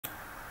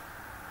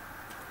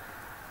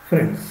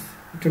Friends,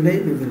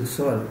 today we will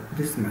solve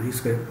this magic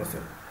square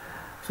puzzle.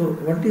 So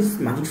what is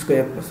magic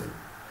square puzzle?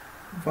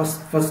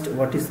 First,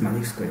 what is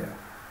magic square?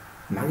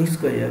 Magic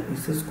square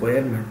is a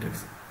square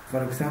matrix.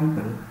 For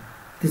example,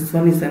 this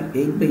one is an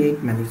 8 by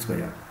 8 magic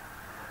square.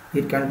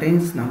 It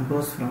contains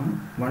numbers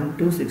from 1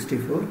 to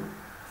 64,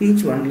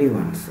 each only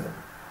once.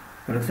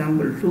 For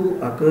example,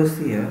 2 occurs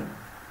here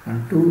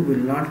and 2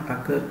 will not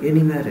occur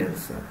anywhere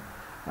else.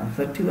 And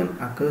 31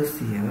 occurs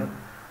here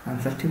and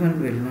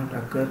 31 will not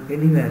occur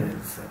anywhere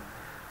else.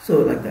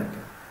 So like that.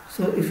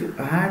 So if you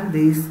add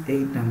these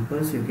 8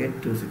 numbers, you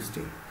get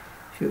 260.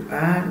 If you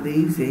add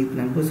these 8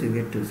 numbers, you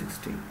get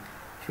 260.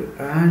 If you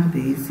add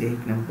these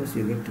 8 numbers,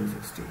 you get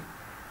 260.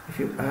 If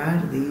you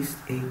add these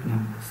 8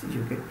 numbers,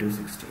 you get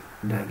 260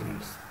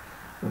 diagonals.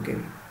 Okay,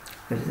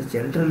 that is a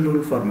general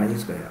rule for magic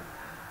square.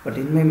 But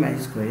in my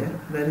magic square,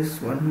 there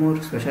is one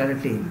more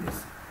speciality in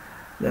this.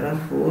 There are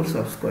 4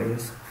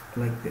 subsquares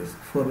like this,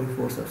 4 by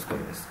 4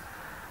 subsquares.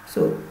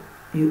 So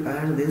you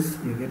add this,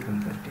 you get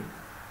 130.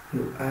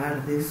 You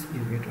add this,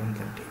 you get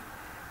 130.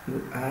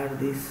 You add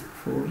this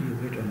 4, you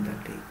get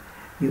 130.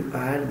 You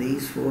add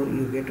these 4,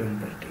 you get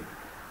 130.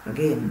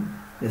 Again,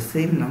 the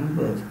same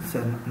numbers,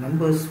 so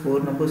numbers,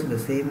 4 numbers in the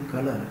same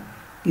color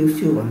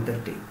gives you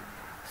 130.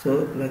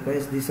 So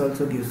likewise, this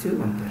also gives you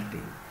 130.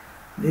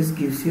 This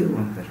gives you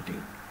 130.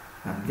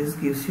 And this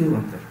gives you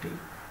 130.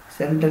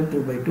 Center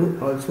 2 by 2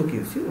 also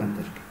gives you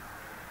 130.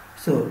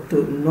 So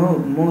to know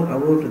more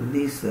about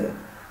these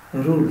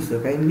rules,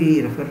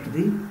 kindly refer to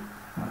the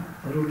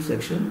rules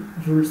section,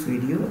 rules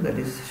video that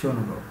is shown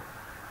above.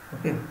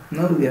 Okay,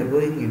 now we are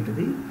going into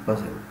the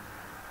puzzle.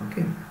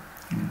 Okay,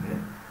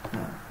 and,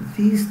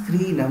 these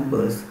 3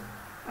 numbers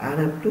add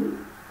up to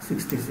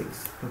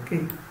 66.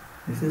 Okay,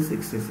 this is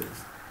 66.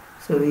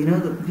 So we know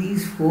that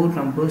these 4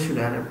 numbers should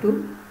add up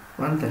to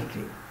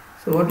 130.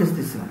 So what is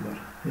this number?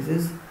 This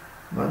is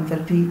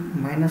 130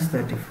 minus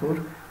 34,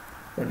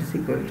 that is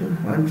equal to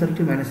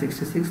 130 minus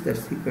 66, that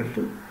is equal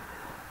to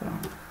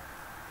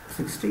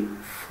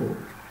 64.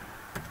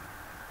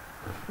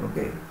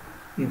 Okay,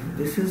 if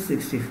this is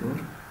 64,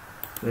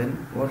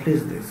 then what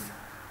is this?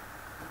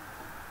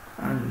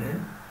 And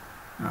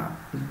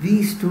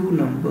these 2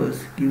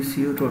 numbers gives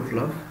you total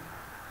of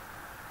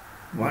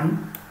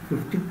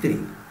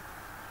 153.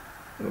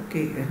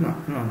 Okay, no,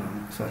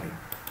 sorry.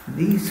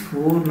 These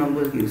 4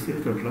 numbers gives you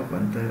total of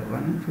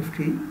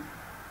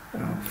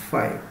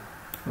 155.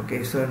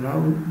 Okay, so now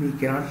we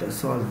cannot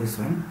solve this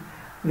one.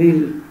 We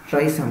will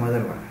try some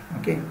other one.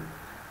 Okay,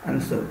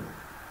 and so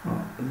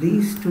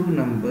these 2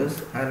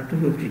 numbers are to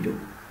 52.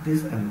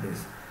 This and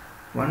this.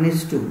 One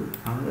is 2,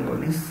 another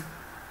one is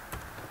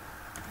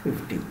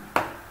 50.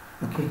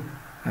 Okay,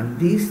 and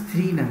these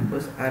 3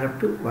 numbers are up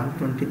to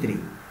 123.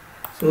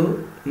 So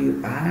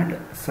you add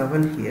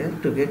 7 here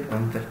to get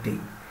 130.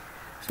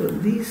 So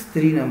these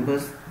 3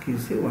 numbers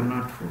gives you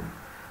 104.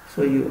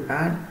 So you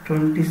add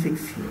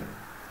 26 here.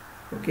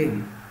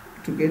 Okay,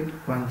 to get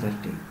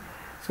 130.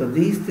 So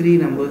these 3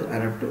 numbers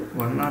are up to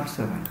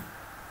 107.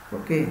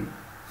 Okay,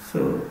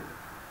 so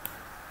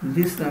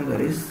this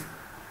number is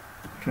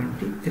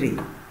 23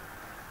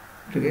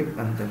 to get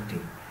 130.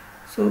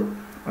 So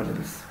what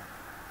else?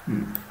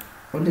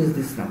 What is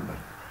this number?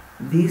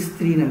 These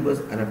 3 numbers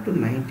are up to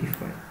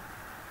 95.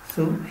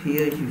 So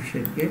here you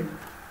should get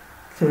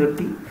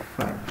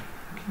 35.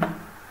 Okay.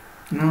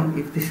 Now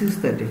if this is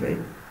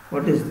 35,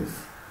 what is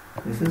this?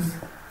 This is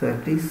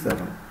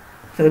 37.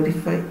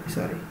 35,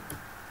 sorry,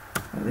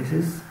 this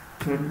is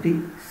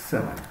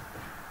 27,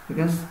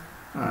 because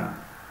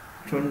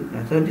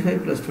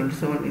 35 plus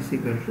 27 is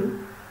equal to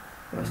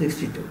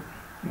 62.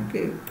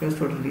 Okay, because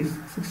total is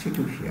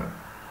 62 here.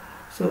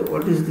 So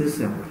what is this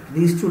number?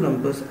 These 2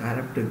 numbers add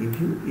up to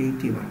give you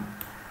 81.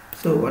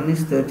 So one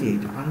is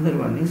 38, another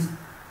one is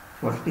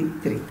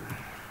 43.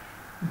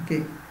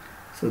 Okay,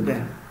 so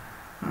then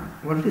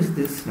what is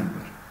this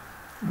number?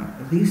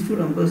 These 2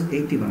 numbers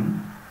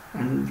 81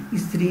 and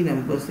these 3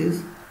 numbers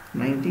is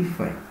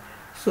 95.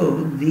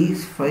 So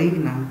these 5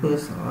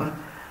 numbers are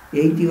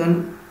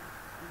 81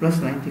 plus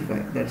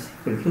 95, that's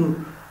equal to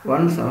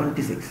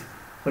 176.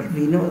 But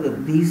we know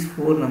that these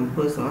 4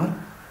 numbers are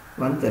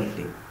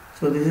 130.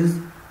 So this is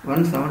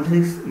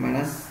 176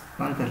 minus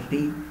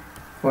 130,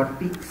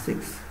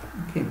 46.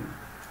 Okay.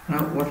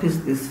 Now what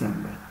is this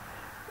number?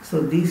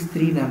 So these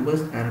 3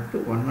 numbers are up to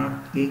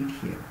 108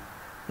 here.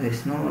 There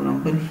is no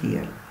number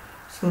here.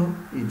 So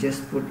you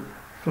just put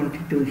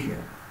 22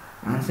 here.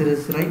 Answer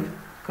is right,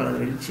 color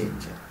will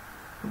change.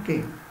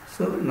 Okay.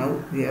 So now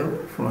we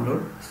have found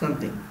out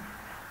something.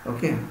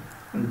 Okay.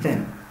 And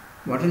then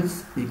what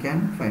else you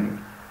can find out?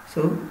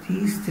 So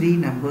these 3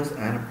 numbers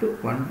are up to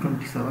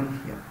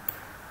 127 here.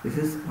 This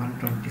is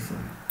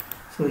 127.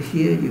 So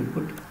here you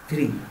put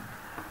 3.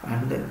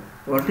 And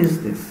what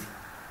is this?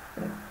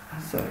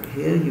 Sorry,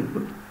 here you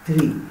put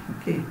 3.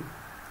 Okay.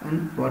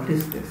 And what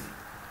is this?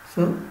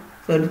 So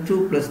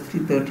 32 plus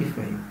 3,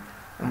 35.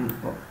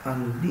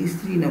 And these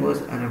 3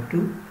 numbers are up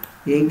to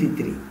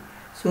 83.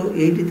 So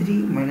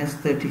 83 minus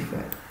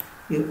 35.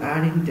 You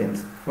add in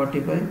tens.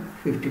 45,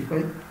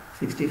 55,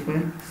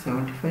 65,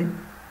 75,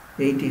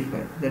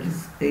 85, that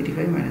is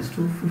 85 minus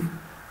 2,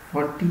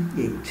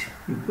 48.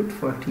 You put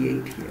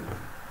 48 here.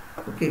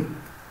 Okay,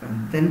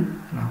 and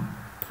then now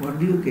what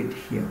do you get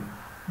here?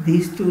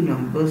 These two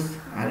numbers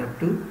add up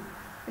to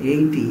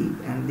 80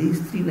 and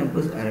these three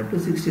numbers add up to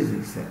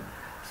 66.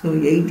 So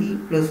 80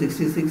 plus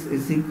 66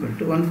 is equal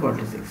to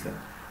 146.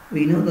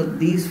 We know that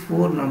these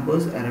four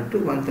numbers add up to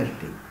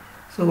 130.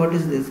 So what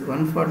is this?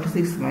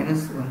 146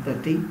 minus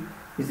 130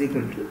 is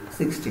equal to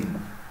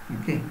 16.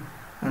 Okay,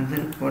 and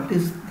then what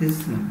is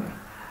this number?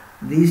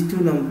 These two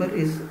number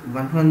is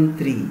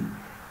 113.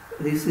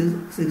 This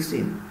is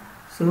 16.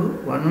 So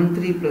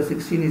 113 plus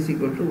 16 is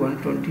equal to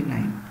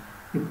 129.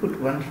 You put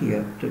 1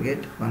 here to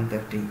get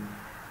 130.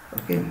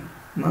 Okay.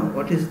 Now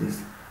what is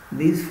this?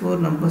 These four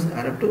numbers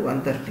add up to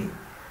 130.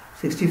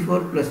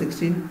 64 plus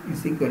 16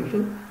 is equal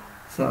to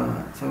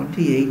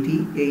 70,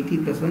 80, 80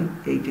 plus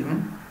 1,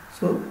 81.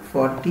 So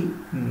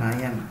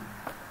 49.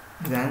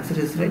 The answer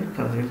is right,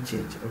 color will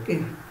change.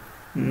 Okay.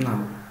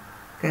 Now,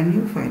 can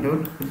you find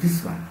out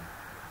this one?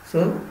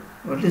 So,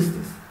 what is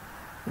this?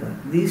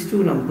 These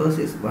two numbers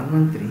is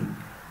 113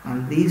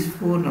 and these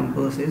four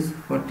numbers is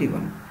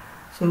 41.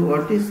 So,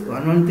 what is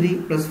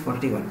 113 plus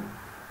 41?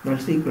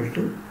 That's equal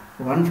to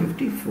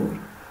 154.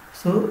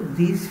 So,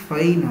 these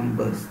five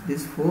numbers,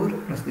 this 4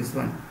 plus this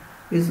one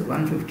is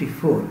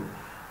 154.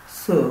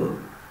 So,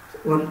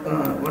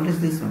 what is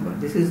this number?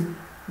 This is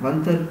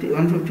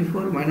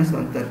 154 minus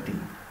 130.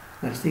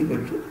 That's equal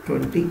to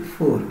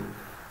 24.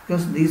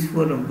 Because these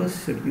four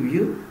numbers should give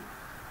you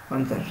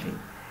 130.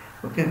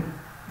 Okay.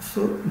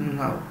 So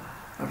now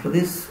after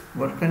this,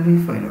 what can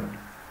we find out?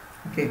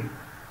 Okay.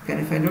 Can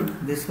you find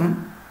out this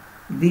one?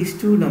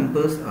 These two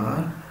numbers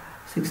are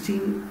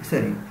 16.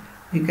 Sorry,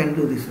 we can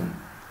do this one.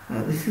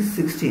 This is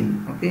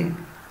 16. Okay.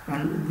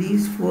 And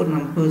these four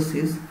numbers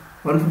is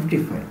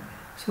 155.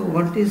 So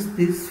what is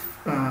this?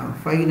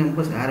 Five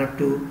numbers add up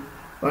to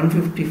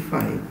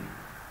 155.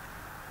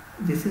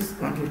 This is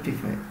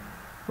 155.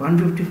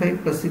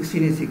 155 plus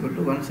 16 is equal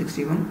to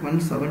 161,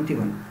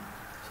 171.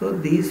 So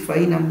these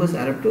five numbers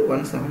add up to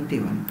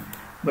 171.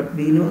 But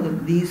we know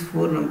that these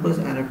four numbers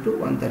add up to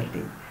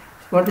 130. So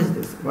what is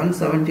this?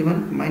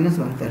 171 minus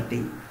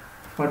 130,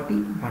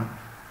 41.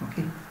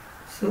 Okay.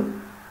 So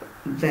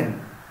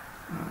then,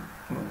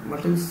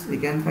 what else we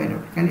can find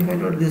out? Can you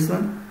find out this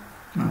one?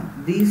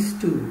 These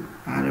two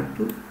add up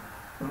to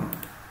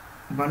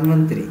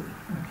 113.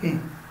 Okay.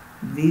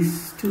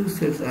 These two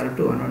cells add up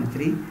to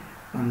 113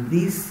 and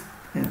these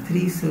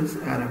three cells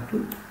add up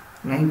to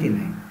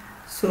 99.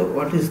 So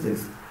what is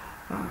this?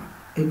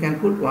 You can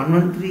put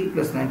 113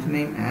 plus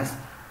 99 as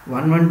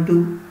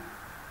 112.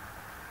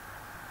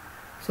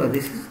 So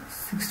this is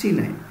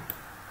 69.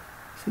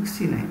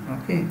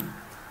 69. Okay.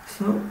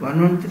 So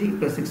 113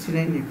 plus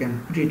 69 you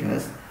can put it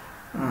as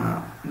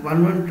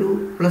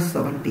 112 plus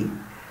 70.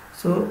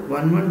 So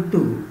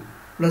 112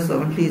 plus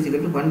 70 is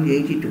equal to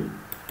 182.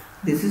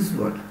 This is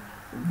what?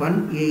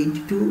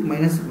 182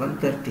 minus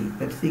 130,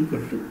 that's equal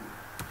to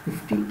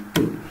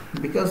 52,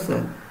 because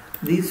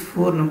these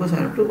four numbers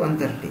are up to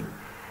 130.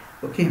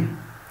 Okay,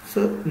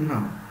 so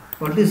now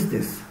what is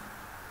this?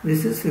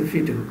 This is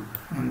 52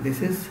 and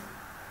this is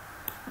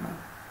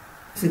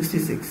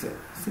 66.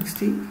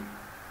 60,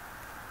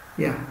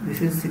 yeah,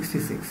 this is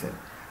 66.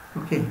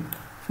 Okay,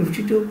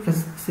 52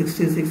 plus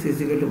 66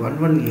 is equal to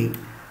 118.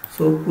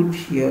 So put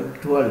here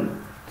 12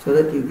 so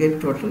that you get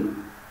total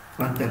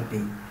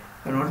 130.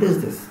 And what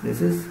is this? This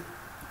is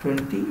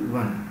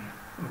 21.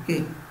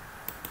 Okay.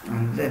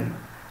 And then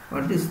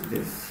what is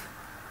this?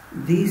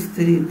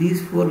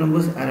 These four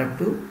numbers add up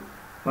to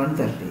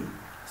 130.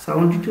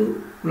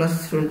 72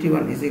 plus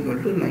 21 is equal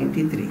to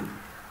 93.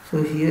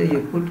 So here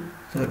you put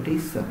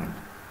 37.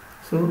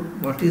 So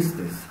what is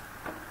this?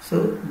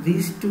 So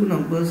these two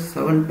numbers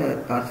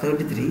are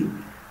 33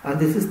 and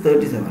this is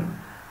 37.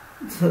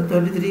 So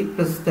 33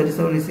 plus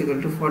 37 is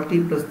equal to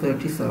 40 plus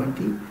 30,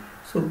 70.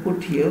 So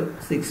put here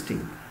 60.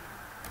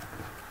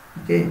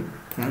 Okay,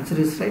 the answer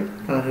is right,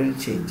 color will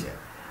change.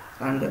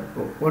 And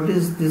what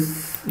is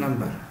this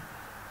number?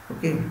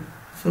 Okay,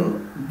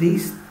 so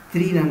these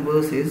three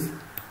numbers is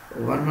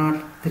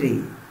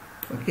 103.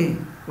 Okay,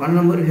 one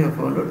number we have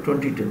found out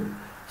 22.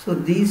 So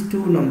these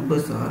two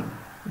numbers are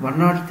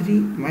 103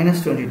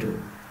 minus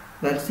 22.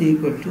 That's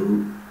equal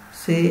to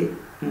say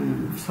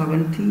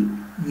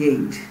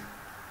 78.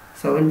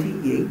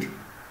 78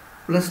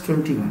 plus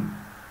 21.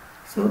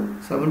 So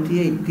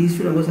 78, these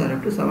two numbers are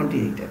up to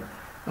 78.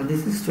 And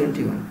this is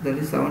 21, that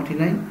is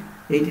 79,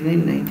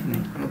 89,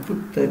 99. I put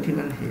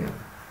 31 here.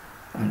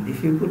 And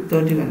if you put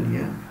 31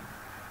 here,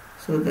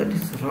 so that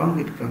is wrong,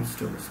 it comes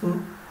to. So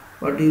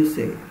what do you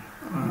say?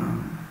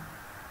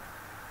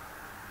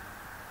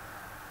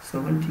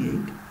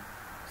 78,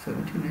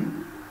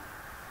 79,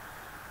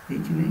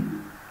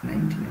 89,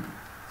 99.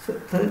 So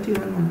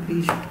 31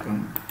 only should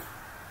come.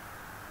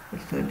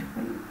 But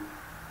 31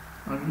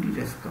 already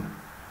has come.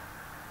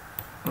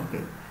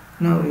 Okay,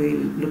 now we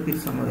will look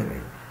at some other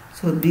way.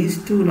 So these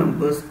two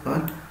numbers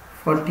are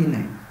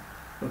 49.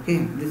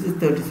 Okay, this is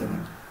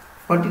 37.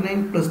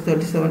 49 plus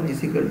 37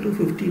 is equal to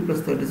 50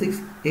 plus 36,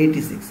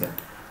 86.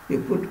 you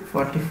put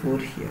 44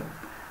 here.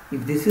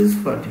 If this is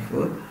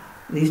 44,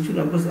 these two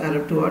numbers add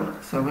up to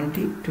what?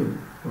 72.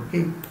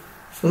 Okay,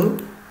 so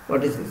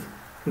what is this?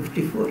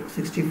 54,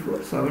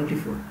 64,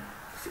 74.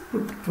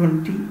 Put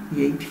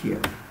 28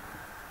 here.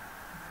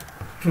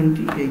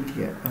 28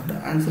 here. The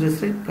answer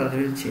is right, color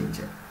will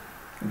change.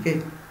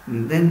 Okay,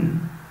 and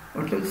then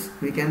what else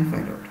we can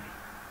find out?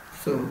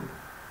 So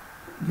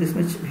this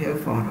much we have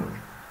found out.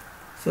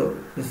 So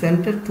the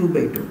center 2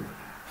 by 2.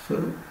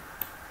 So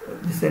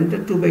the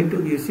center 2 by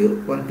 2 gives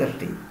you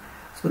 130.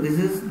 So this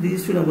is,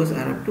 these two numbers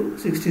add up to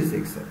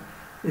 66.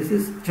 This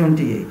is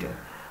 28.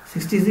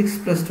 66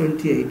 plus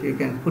 28, you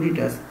can put it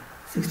as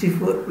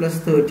 64 plus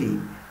 30.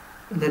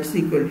 That's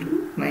equal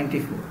to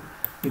 94.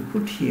 You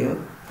put here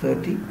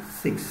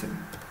 36.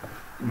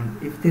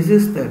 If this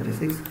is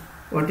 36,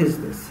 what is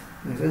this?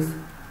 This is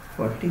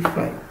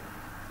 45.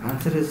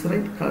 Answer is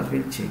right, color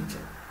will change.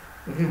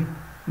 Okay.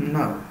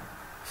 Now,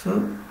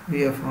 so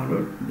we have found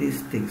out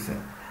these things.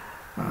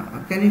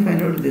 Can you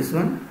find out this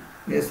one?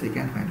 Yes, we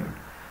can find out.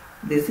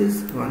 This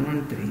is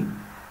 113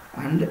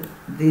 and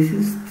this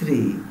is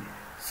 3.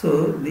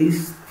 So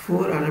these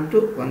 4 add up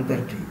to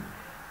 130.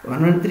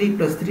 113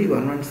 plus 3,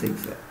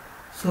 116.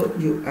 So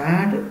you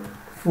add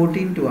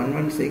 14 to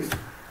 116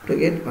 to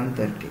get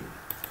 130.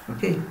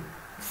 Okay.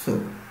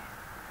 So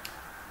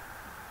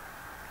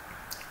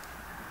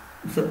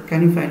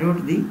can you find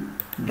out the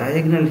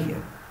diagonal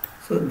here?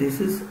 So this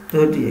is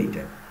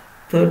 38.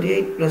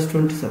 38 plus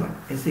 27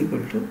 is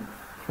equal to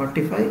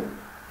 45,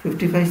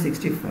 55,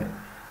 65.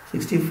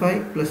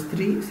 65 plus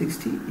 3,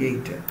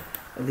 68.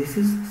 This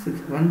is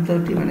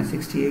 130 minus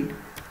 68,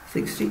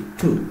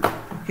 62.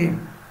 Okay.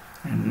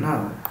 And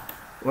now,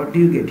 what do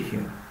you get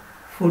here?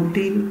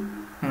 14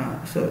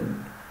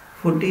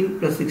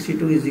 plus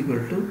 62 is equal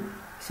to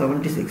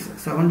 76.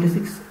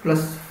 76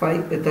 plus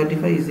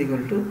 35 is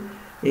equal to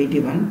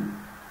 81.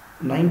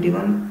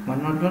 91,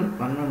 101,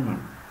 111.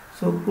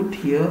 So put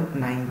here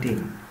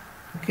 19.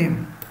 Okay.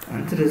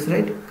 Answer is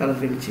right, color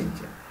will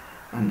change.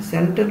 And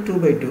center 2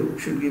 by 2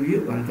 should give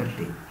you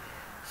 130.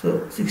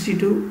 So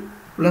 62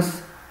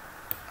 plus,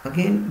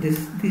 again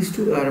these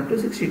two are up to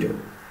 62.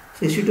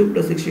 62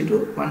 plus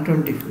 62,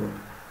 124.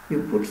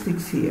 You put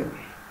 6 here.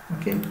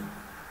 Okay.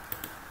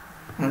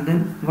 And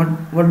then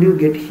what do you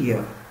get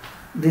here?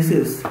 This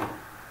is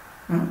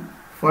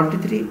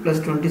 43 plus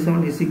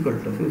 27 is equal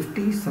to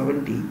 50,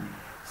 70,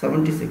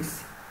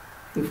 76,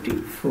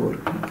 54.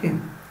 Okay.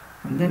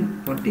 And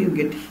then what do you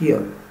get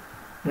here?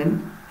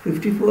 Then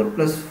 54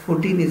 plus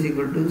 14 is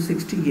equal to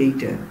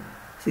 68.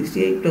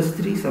 68 plus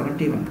 3,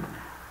 71.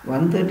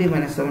 130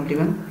 minus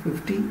 71,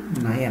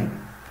 59.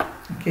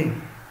 Okay.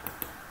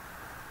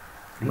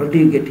 What do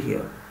you get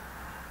here?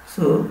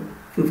 So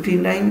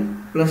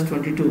 59 plus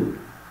 22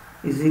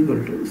 is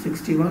equal to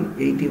 61,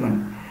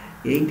 81.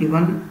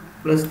 81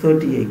 plus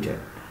 38.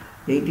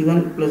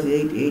 81 plus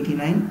 8,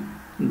 89.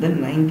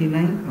 Then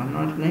 99,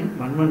 109,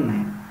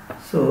 119.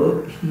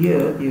 So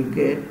here you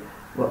get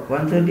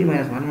 130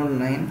 minus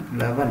 119,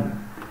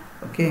 11.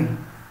 Okay.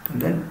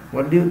 And then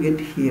what do you get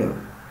here?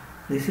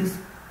 This is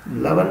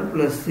 11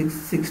 plus 6,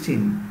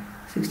 16.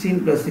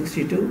 16 plus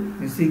 62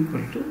 is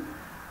equal to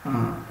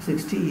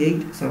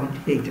 68,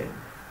 78.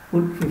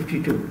 Put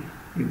 52.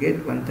 You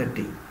get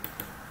 130.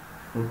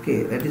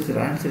 Okay. That is, the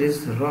answer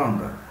is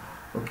wrong.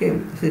 Okay.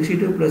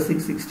 62 plus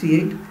 6,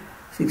 68.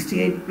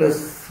 68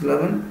 plus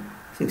 11,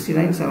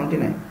 69,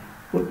 79.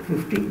 Put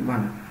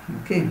 51.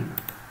 Okay.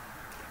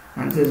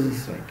 Answer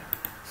is right.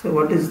 So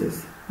what is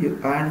this? You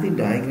add the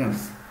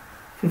diagonals.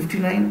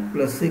 59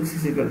 plus 6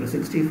 is equal to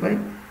 65.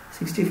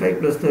 65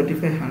 plus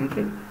 35,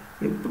 100.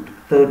 You put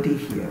 30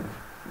 here.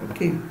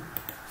 Okay.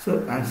 So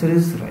answer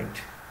is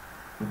right.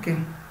 Okay.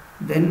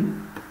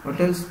 Then what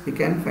else we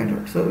can find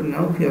out? So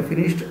now we have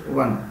finished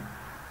one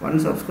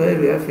sub-square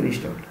we have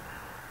finished out.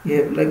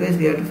 Here, likewise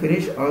we have to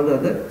finish all the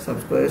other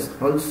sub-squares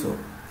also.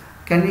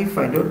 Can we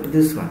find out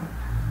this one?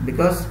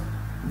 Because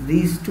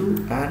these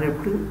two add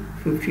up to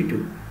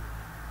 52.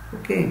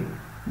 Okay.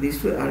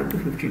 These two add up to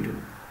 52.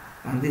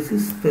 And this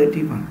is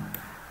 31.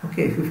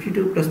 Okay.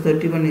 52 plus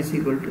 31 is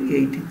equal to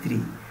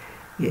 83.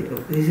 Yeah,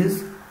 this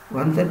is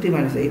 130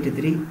 minus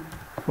 83,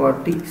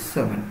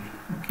 47.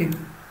 Okay.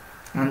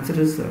 Answer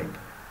is right.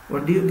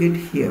 What do you get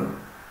here?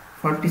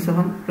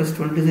 47 plus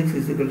 26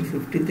 is equal to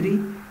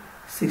 53.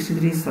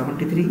 63,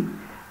 73.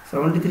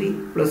 73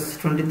 plus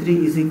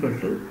 23 is equal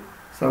to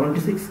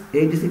 76,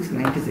 86,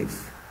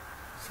 96.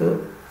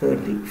 So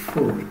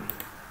 34.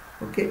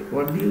 Okay.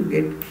 What do you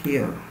get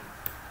here?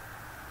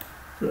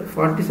 So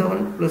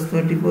 47 plus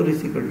 34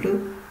 is equal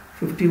to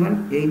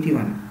 51,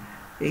 81.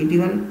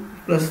 81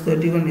 plus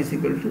 31 is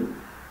equal to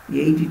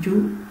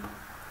 82,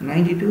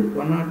 92,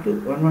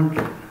 102,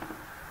 112.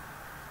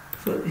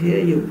 So here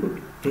you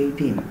put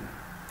 18.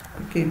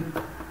 Okay.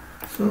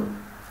 So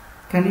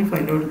can you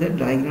find out the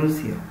diagonals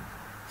here?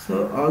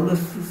 So all the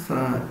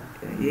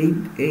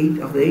 8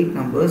 of the 8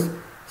 numbers,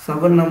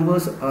 7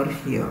 numbers are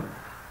here.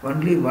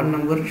 Only one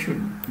number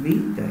should be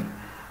there.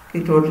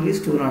 Okay. Total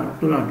is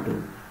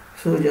 202.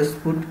 So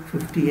just put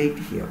 58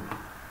 here.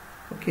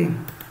 Okay.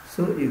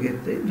 So you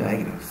get the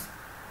diagonals.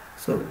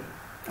 So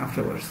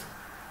afterwards,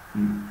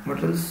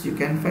 what else you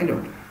can find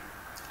out?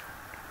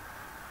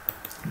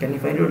 Can you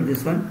find out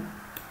this one?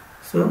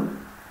 So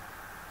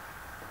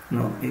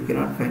no, you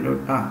cannot find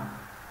out.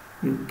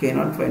 You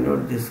cannot find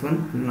out this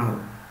one now.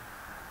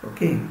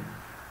 Okay,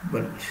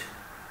 but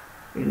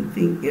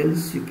anything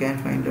else you can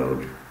find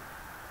out?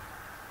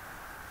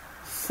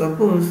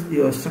 Suppose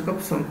you are stuck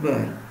up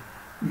somewhere,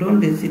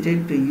 don't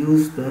hesitate to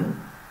use the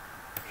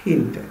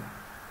hint.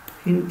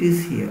 Hint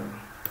is here.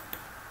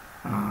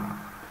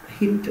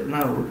 Hint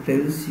now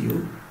tells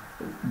you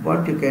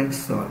what you can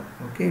solve.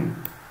 Okay,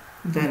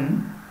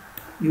 then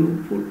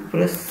you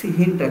press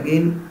hint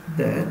again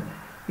there.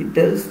 It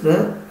tells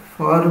the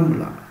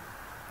formula.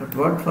 But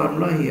what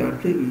formula you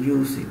have to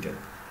use it.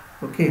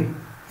 Okay,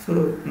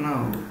 so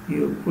now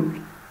you put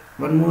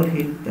one more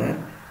hint there,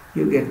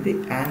 you get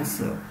the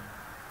answer.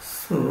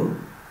 So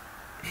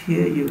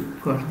here you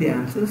got the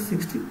answer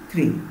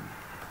 63.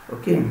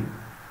 Okay,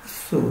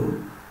 so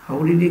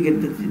how did you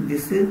get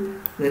this?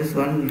 There is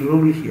one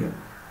rule here.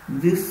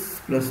 This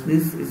plus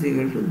this is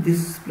equal to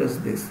this plus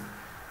this.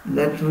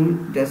 That rule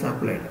just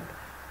applied.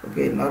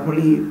 Okay,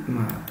 normally,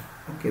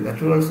 okay, that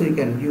rule also you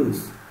can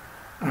use.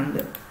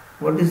 And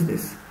what is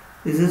this?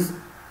 This is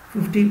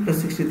 50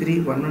 plus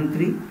 63,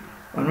 113.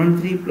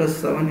 113 plus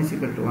 7 is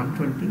equal to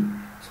 120.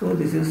 So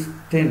this is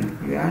 10.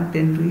 You add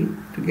 10 to it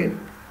to get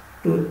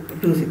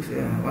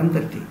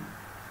 130.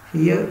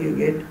 Here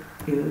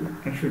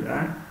I should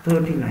add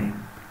 39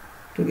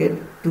 to get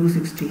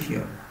 260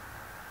 here.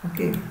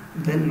 Okay,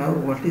 then now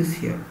what is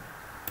here?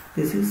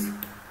 This is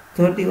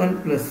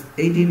 31 plus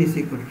 18 is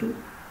equal to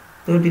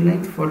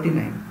 39,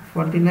 49.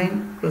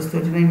 49 plus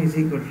 39 is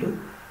equal to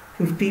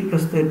 50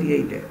 plus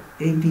 38,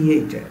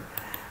 88.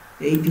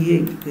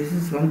 88. This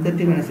is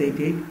 130 minus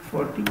 88,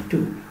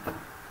 42.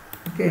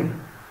 Okay,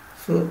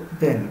 so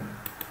then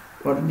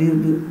what do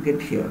you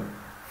get here?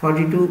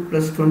 42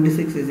 plus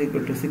 26 is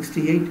equal to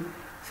 68.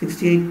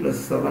 68 plus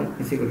 7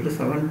 is equal to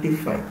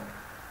 75.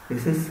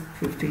 This is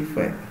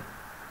 55.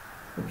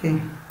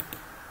 Okay,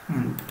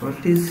 and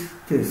what is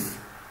this?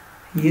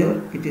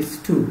 Here it is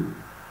 2.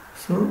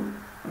 So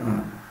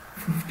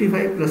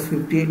 55 plus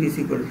 58 is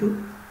equal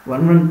to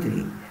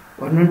 113.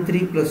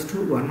 113 plus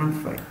 2,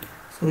 115.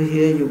 So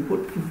here you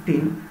put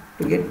 15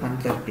 to get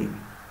 130.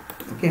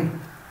 Okay,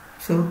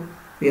 so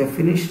we have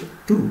finished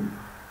 2.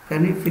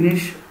 Can we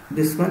finish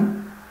this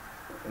one?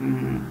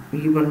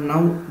 Even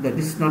now that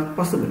is not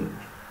possible.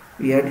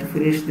 We have to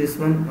finish this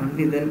one,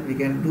 only then we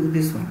can do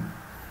this one.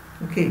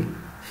 Okay,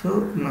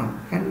 so now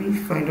can we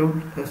find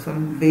out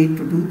some way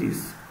to do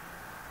this?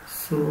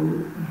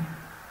 So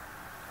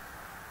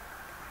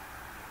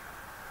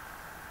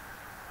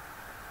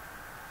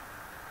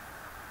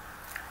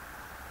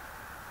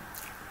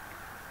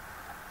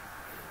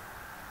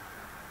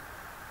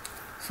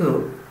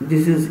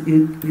this is,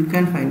 you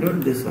can find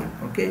out this one.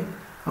 Okay,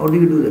 how do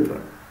you do that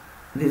one?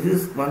 This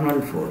is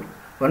 114,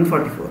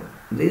 144.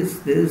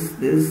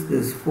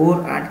 This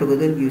 4 add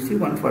together gives you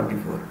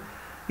 144.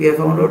 We have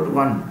found out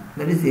 1,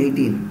 that is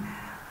 18.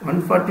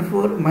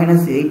 144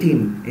 minus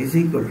 18 is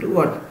equal to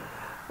what?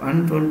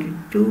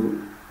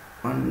 122,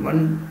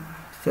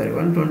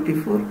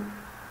 124,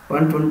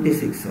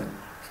 126.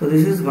 So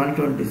this is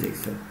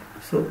 126.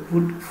 So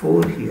put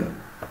 4 here.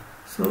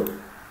 So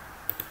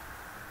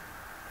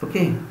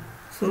okay,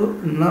 so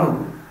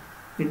now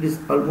it is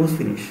almost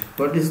finished.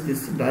 What is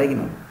this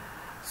diagonal?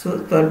 So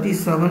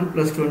 37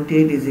 plus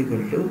 28 is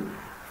equal to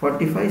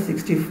 45,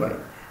 65.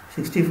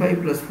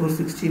 65 plus 4,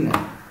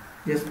 69.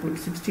 Just put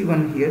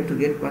 61 here to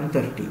get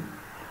 130.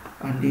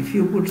 And if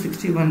you put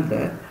 61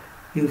 there,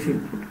 you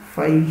should put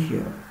 5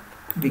 here,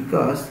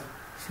 because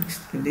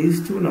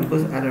these two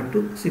numbers add up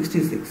to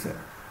 66.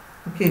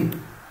 Okay,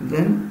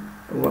 then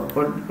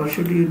what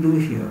should you do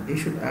here? You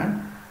should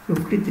add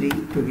 53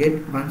 to get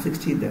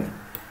 160 there,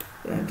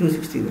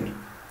 260 there.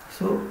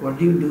 So what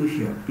do you do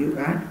here? You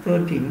add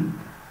 13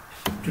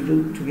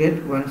 to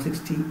get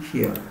 160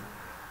 here.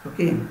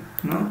 Okay,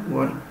 now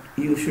what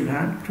you should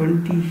add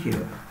 20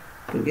 here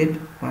to get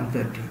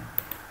 130,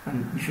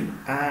 and you should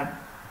add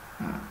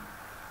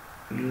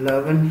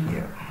 11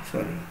 here,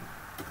 sorry,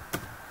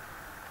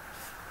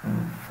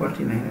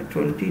 49,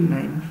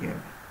 29 here,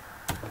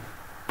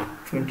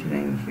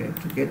 29 here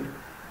to get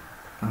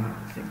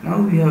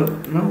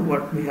now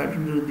what we have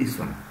to do this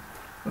one.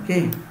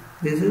 Okay,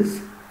 this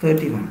is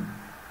 31,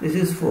 this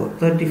is 4,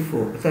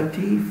 34,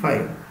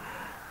 35.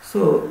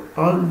 So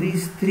all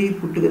these three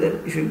put together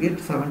you should get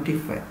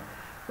 75.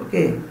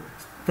 Okay,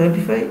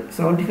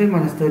 75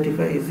 minus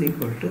 35 is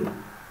equal to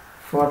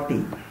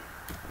 40.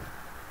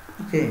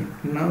 Okay,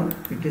 now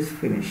it is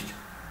finished.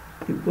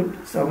 You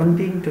put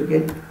 17 to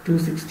get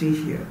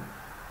 260 here,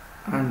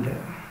 and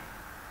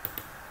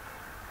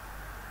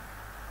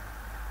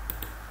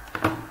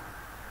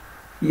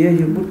here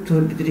you put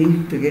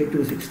 33 to get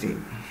 260.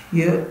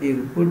 Here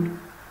you put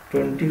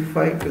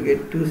 25 to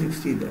get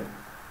 260 there,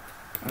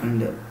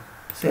 and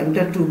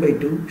center 2 by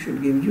 2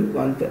 should give you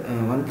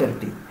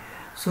 130.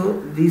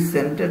 So this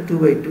center 2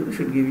 by 2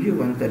 should give you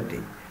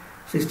 130.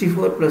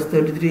 64 plus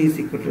 33 is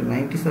equal to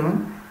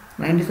 97.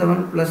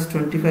 97 plus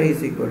 25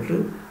 is equal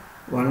to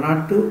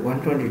 102,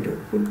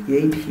 122. Put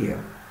 8 here.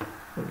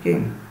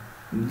 Okay.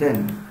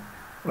 Then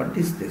what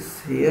is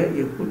this? Here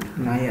you put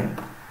 9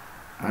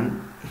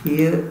 and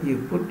here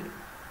you put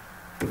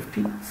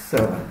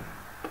 57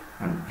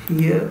 and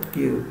here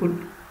you put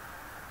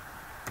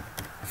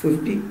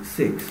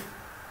 56.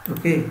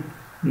 Okay.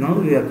 Now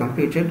we have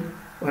completed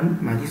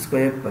one magic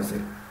square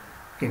puzzle.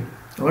 Okay.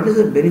 What is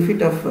the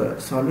benefit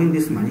of solving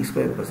this magic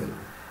square puzzle?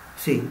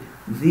 See,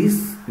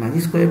 these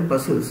magic square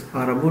puzzles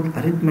are about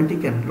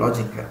arithmetic and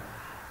logic,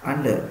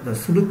 and the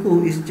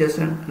Sudoku is just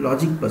a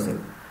logic puzzle.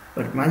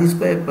 But magic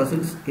square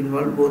puzzles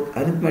involve both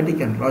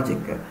arithmetic and logic.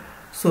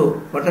 So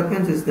what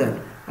happens is that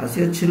as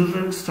your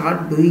children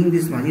start doing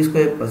these magic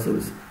square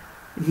puzzles,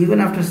 even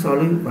after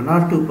solving one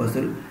or two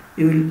puzzles,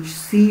 you will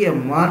see a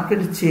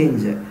marked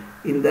change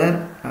in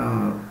their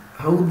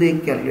how they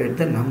calculate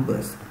the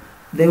numbers.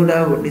 They would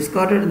have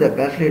discarded the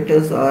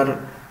calculators,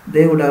 or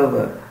they would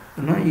have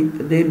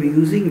they will be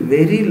using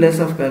very less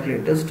of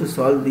calculators to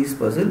solve these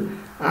puzzles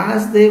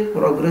as they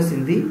progress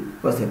in the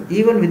puzzle,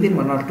 even within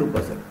one or two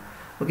puzzles.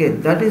 Okay,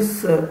 that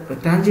is a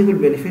tangible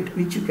benefit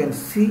which you can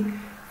see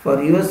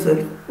for yourself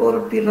for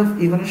a period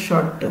of even a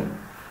short term.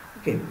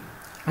 Okay,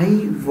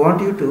 I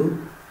want you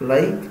to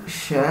like,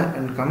 share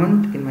and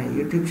comment in my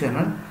YouTube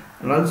channel,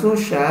 and also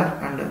share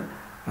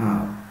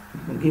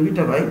and give it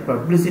a wide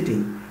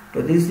publicity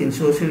to this in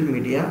social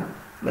media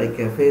like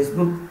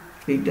Facebook,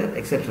 Twitter,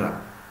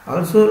 etc.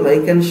 Also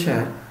like and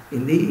share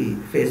in the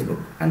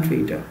Facebook and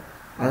Twitter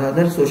and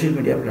other social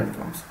media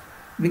platforms,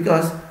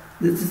 because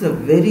this is a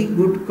very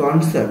good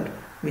concept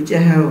which I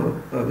have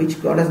which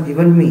God has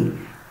given me,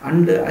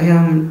 and I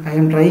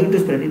am trying to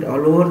spread it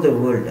all over the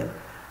world.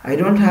 I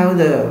don't have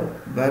the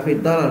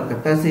wherewithal or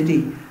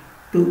capacity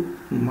to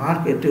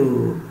market,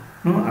 to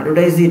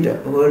advertise it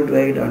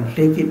worldwide and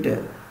take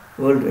it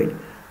worldwide.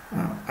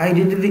 I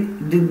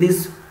did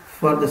this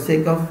for the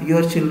sake of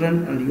your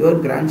children and your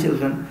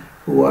grandchildren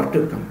who are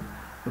to come.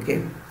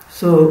 Okay,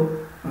 so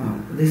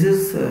this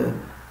is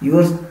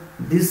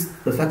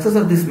the success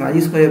of this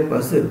magic square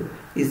puzzle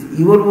is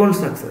your own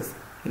success.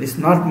 It is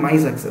not my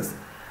success.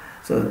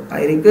 So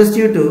I request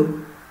you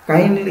to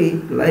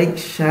kindly like,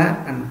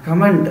 share and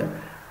comment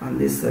on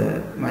this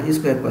magic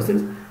square puzzle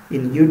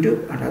in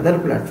YouTube and other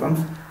platforms,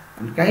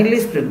 and kindly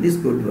spread this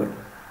good word.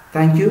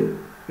 Thank you.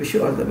 Wish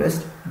you all the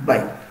best.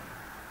 Bye.